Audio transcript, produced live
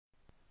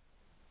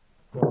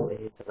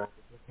It's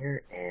Sebastian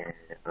here, and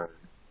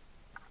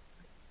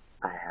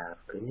I have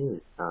good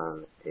news.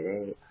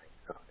 Today I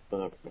saw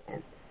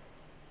Ant-Man,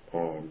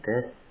 and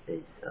this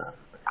is a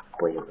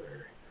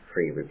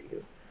spoiler-free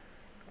review.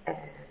 And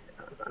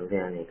I'm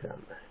gonna make a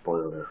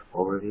spoiler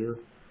overview.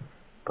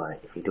 But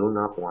if you do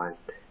not want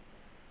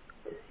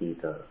to see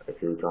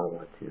if you don't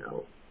want to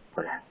know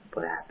what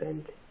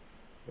happened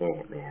in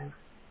Ant-Man,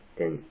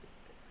 then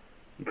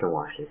you can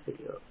watch this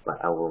video.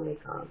 But I will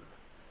make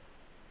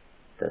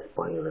the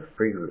spoiler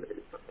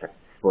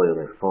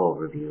full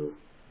review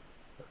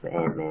of the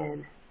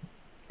Ant-Man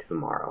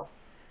tomorrow,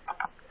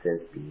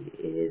 since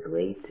it is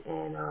late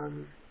and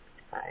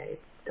I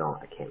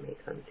can't make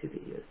 2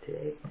 videos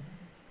today.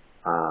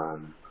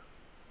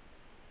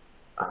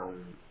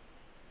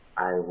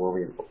 I will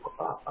be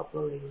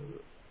uploading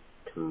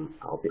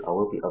I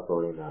will be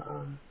uploading the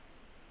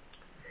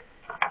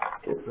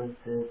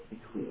differences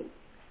between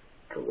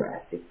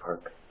Jurassic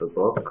Park the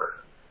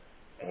book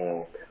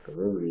and the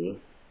movie,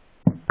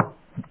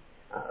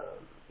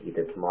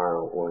 either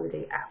tomorrow or the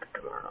day after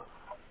tomorrow,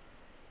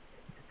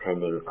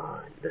 depending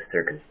on the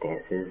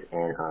circumstances.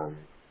 And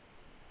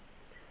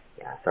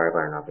yeah, sorry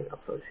about not being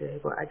uploaded today,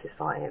 but I just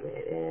saw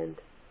Ant-Man, and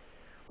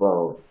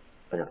well,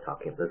 enough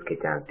talking. Let's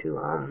get down to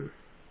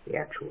the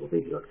actual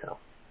video itself.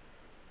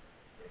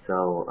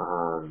 So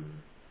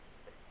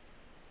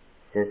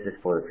since this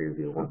spoiler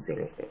review, I won't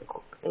say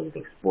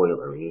anything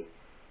spoilery,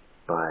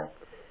 but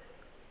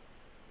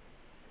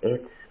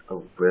it's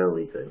a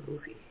really good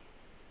movie.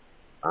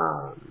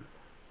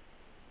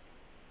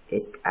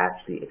 It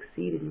actually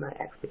exceeded my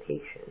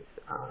expectations.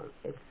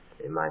 It's,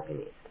 in my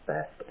opinion, it's the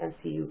best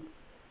MCU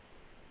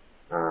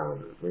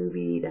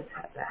movie that's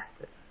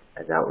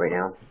out right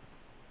now.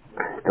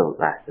 Still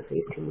last the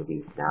Phase 2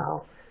 movies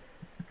now.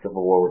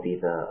 Civil War would be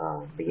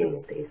the beginning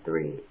of Phase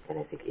 3, and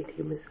I think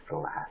Inhumans is the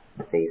last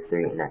Phase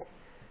 3, and I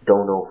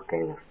don't know if we're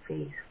getting a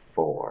Phase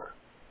 4,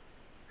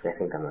 so I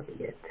think that might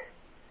be it.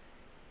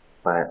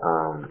 But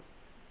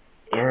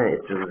yeah,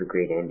 it was a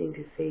great ending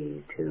to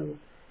Phase 2.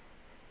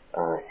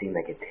 It seemed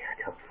like it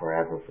took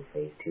forever for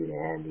Phase 2 to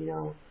end, you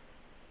know.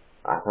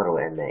 I thought it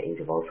would end at Age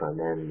of Ultron,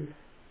 and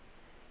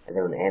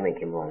then when the anime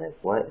came along, like,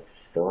 what? It's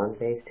still on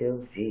Phase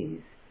 2?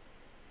 Jeez.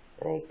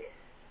 Like,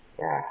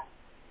 yeah.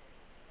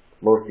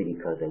 Mostly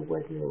because I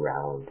wasn't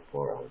around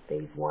for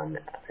Phase 1.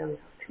 I was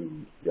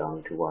too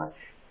young to watch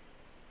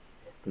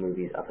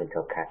movies up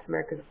until Captain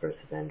America the First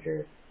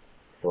Avenger,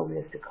 so I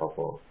missed a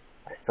couple.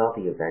 I saw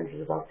the Avengers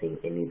without seeing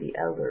any of the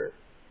other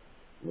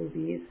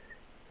movies,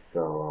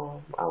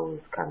 so I was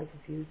kind of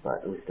confused,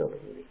 but it was still a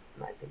movie, in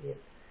my opinion.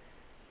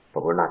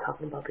 But we're not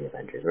talking about the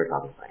Avengers, we're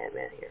talking about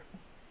Ant-Man here.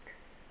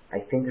 I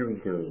think the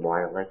reason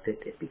why I liked it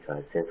is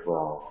because since we're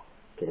all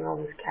getting all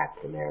this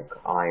Captain America,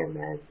 Iron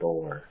Man,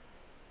 Thor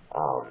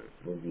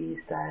movies,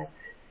 that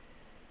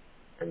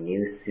a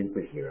new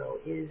superhero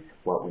is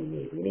what we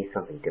need. We need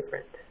something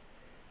different.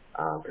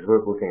 Because we're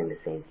getting the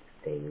same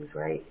things,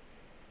 right?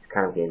 It's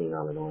kind of getting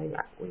annoying.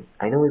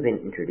 I know we've been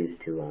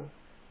introduced to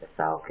the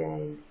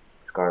Falcon,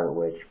 Scarlet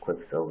Witch,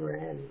 Quicksilver,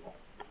 and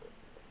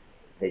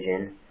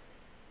Vision,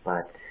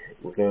 but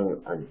we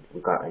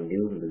got a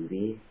new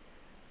movie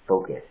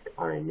focused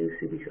on a new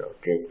superhero,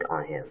 just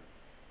on him,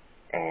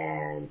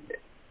 and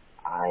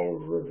I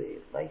really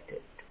liked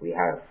it. We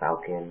had a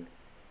Falcon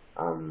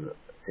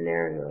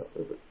scenario.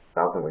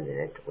 Falcon was in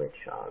it,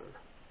 which I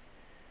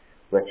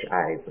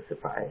was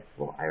surprised.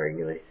 Well, I already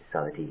knew I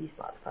saw the TV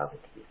spot, Falcon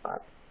TV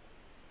spot,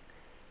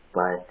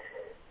 but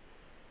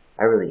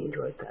I really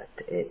enjoyed that.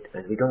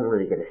 As we don't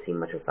really get to see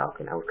much of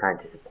Falcon, I was kind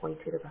of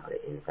disappointed about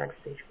it in Avengers: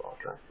 Age of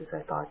Ultron, since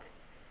I thought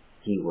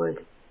he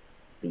would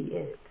be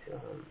in it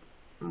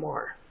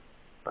more.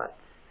 But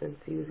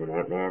since he was in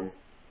Ant-Man,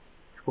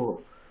 it's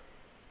cool.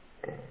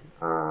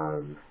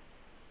 And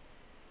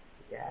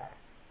yeah.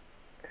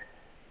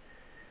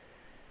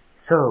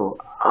 So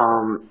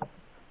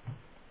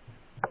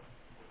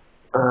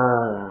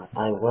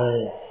I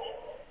was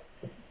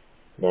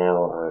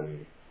now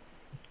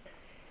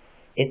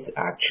it's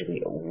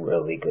actually a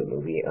really good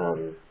movie.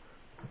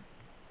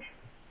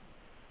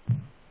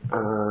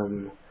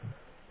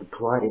 The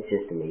plot is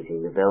just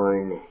amazing. The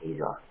villain, he's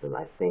awesome.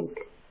 I think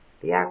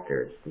the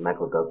actors,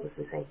 Michael Douglas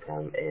as Hank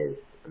Pym, is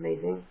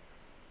amazing.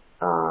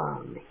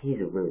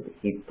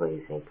 He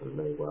plays Hank Pym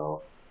really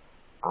well.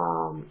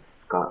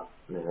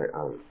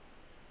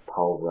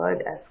 Paul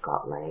Rudd as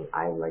Scott Lang.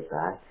 I like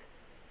that.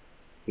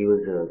 He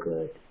was a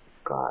good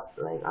Scott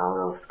Lang. I don't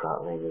know if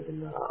Scott Lang was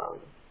in the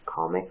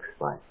comics,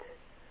 but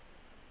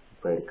he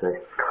played a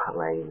good Scott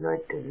Lang. Even though I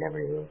never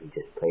knew, he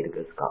just played a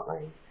good Scott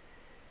Lang.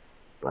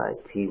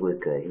 But he was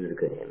good. He was a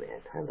good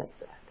Ant-Man. I like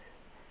that.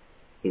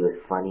 He was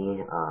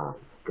funny.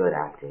 Good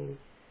acting.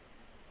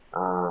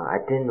 I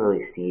didn't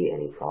really see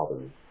any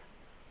problems.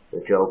 The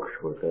jokes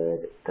were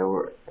good. There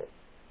were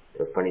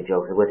funny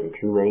jokes. There wasn't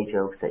too many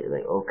jokes that you're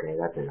like, okay,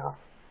 that's enough.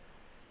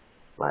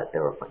 But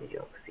there were funny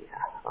jokes,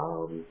 yeah.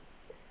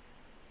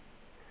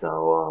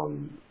 So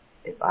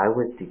if I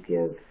was to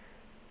give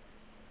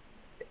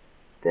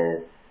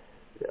this,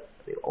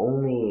 the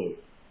only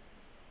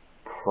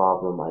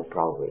problem I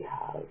probably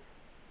have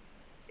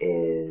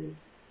is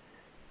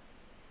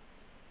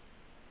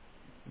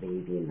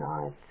maybe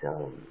not.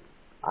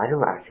 I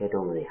don't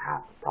really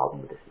have a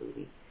problem with this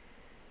movie.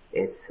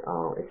 It's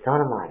not it's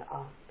not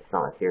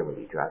my favorite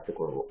movie. Jurassic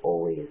World will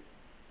always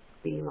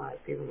be my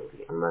favorite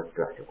movie, unless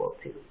Jurassic World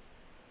 2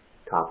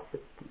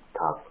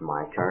 tops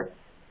my charts.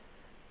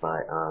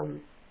 But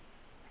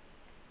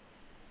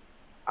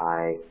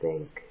I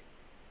think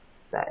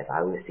that if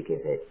I was to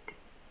give it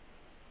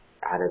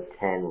out of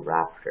 10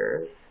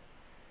 Raptors,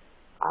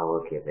 I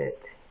will give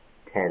it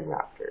 10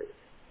 Raptors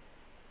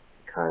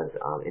because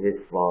it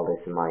is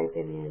flawless in my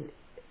opinion.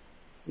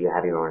 You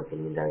have your own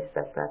opinions, I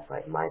respect that,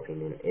 but in my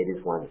opinion, it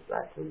is one of the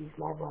best movies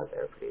Marvel has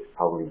ever produced.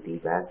 Probably the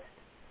best.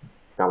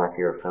 It's not my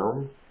favorite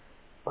film,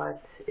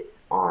 but it's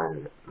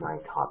on my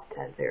top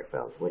 10 favorite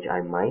films, which I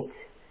might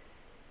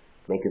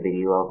make a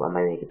video of. I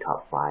might make a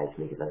top 5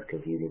 to make it less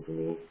confusing for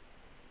me.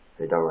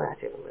 So I don't really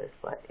actually have a list,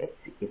 but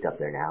it's up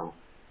there now.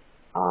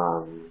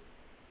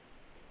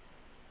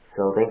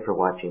 So thanks for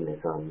watching this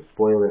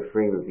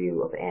spoiler-free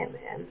review of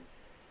Ant-Man.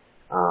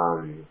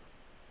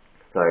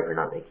 Sorry for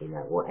not making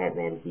that. Will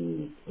Ant-Man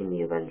be in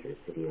the Avengers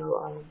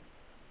video?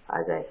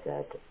 As I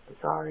said, I'm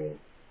sorry.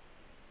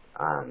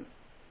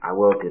 I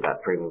will do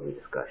that pre-movie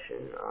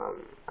discussion.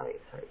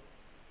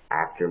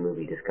 After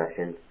movie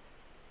discussion.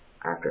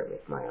 After I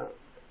make my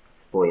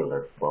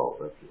spoiler full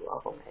review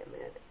of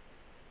Ant-Man.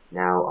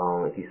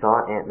 Now, if you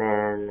saw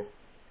Ant-Man,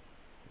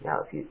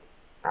 how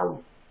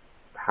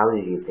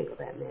did you think of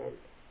Ant-Man?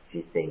 Did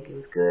you think it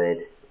was good?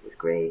 It was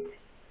great?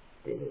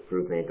 Did it need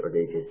improvement, or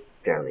did it just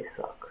generally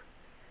suck?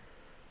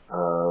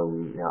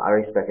 Now, I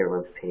respect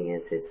everyone's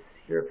opinions. It's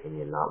your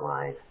opinion, not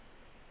mine.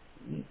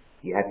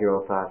 You have your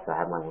own thoughts. I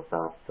have my own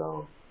thoughts.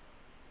 So,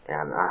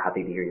 and I'm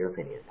happy to hear your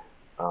opinion.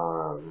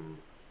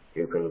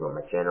 Your opinion about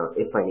my channel,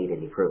 if I need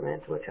any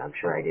improvement, which I'm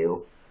sure I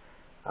do.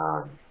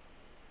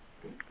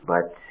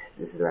 But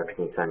this is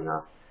Raptor signing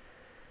off.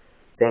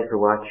 Thanks for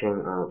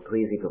watching.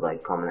 Please leave a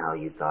like, comment how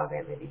you thought of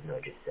Ant-Man, even though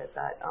I just said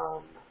that.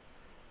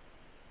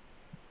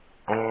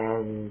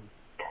 And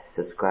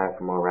subscribe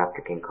for more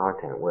Raptor King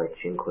content,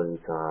 which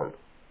includes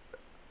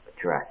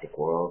Jurassic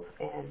World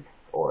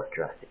or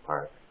Jurassic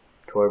Park,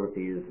 toy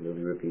reviews,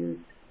 movie reviews,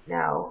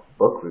 now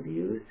book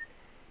reviews.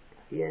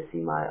 If you didn't see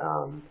my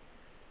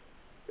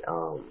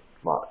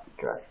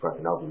Jurassic Park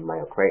and Alvin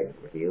Mayo Creighton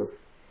review,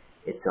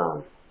 it's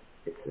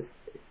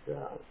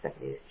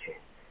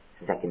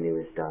second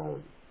newest.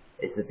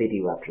 It's the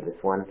video after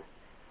this one.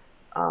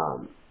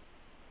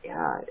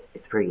 Yeah,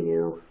 it's pretty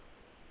new.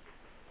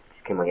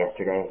 Just came out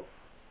yesterday.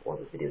 Well,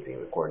 the video's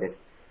being recorded.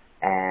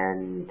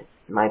 And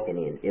in my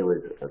opinion, it was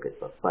a good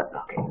book. But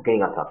okay, I'm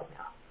getting off topic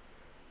now.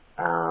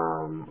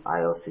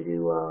 I also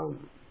do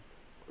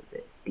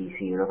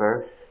DC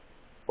Universe,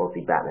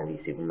 mostly Batman v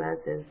Superman,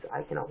 since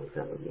I cannot lose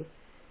that movie.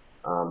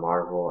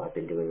 Marvel, I've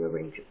been doing a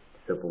range of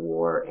Civil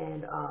War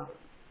and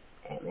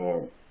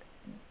Ant-Man.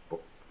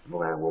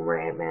 We're gonna one more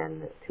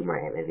Ant-Man, 2 more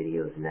Ant-Man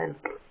videos, and then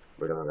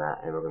we're done with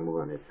that, and we're gonna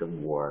move on to Civil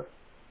War.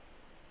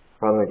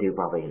 Probably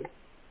gonna do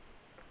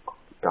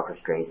Doctor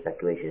Strange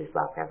speculations,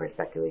 Black Panther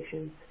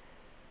speculations.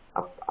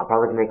 I'll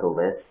probably make a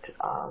list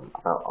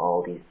about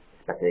all these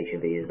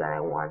speculation videos that I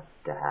want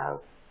to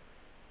have,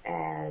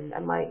 and I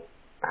might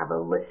have a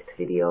list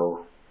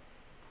video.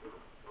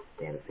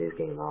 Damn, this is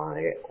getting long.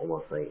 I get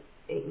almost like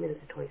 8 minutes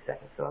and 20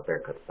 seconds, so I better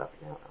cut stuff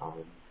now.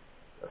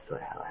 So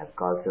I have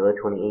Godzilla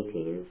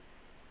 2018.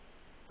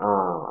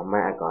 I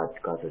might add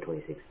Godzilla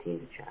 2016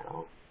 to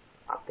channel.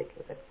 I'm thinking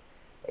of it.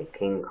 A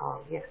King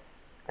Kong, yes.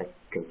 I'm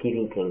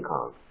keeping King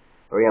Kong.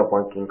 I already have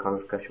one King Kong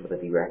discussion with the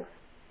V-Rex.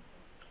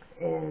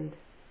 And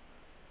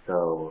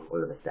so,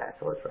 what are the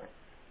Dinosaurus Rex?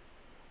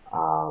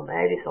 And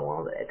I just don't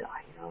want to let it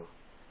die, you know?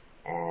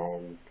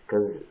 And,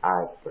 because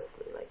I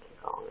personally like King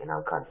Kong, and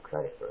I'm kind of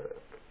excited for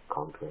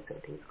Kong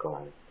 2017's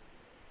Squad.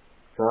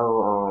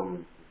 So,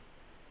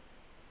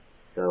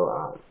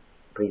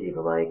 please leave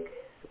a like,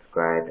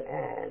 subscribe,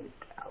 and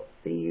I'll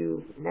see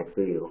you next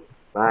video.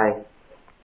 Bye!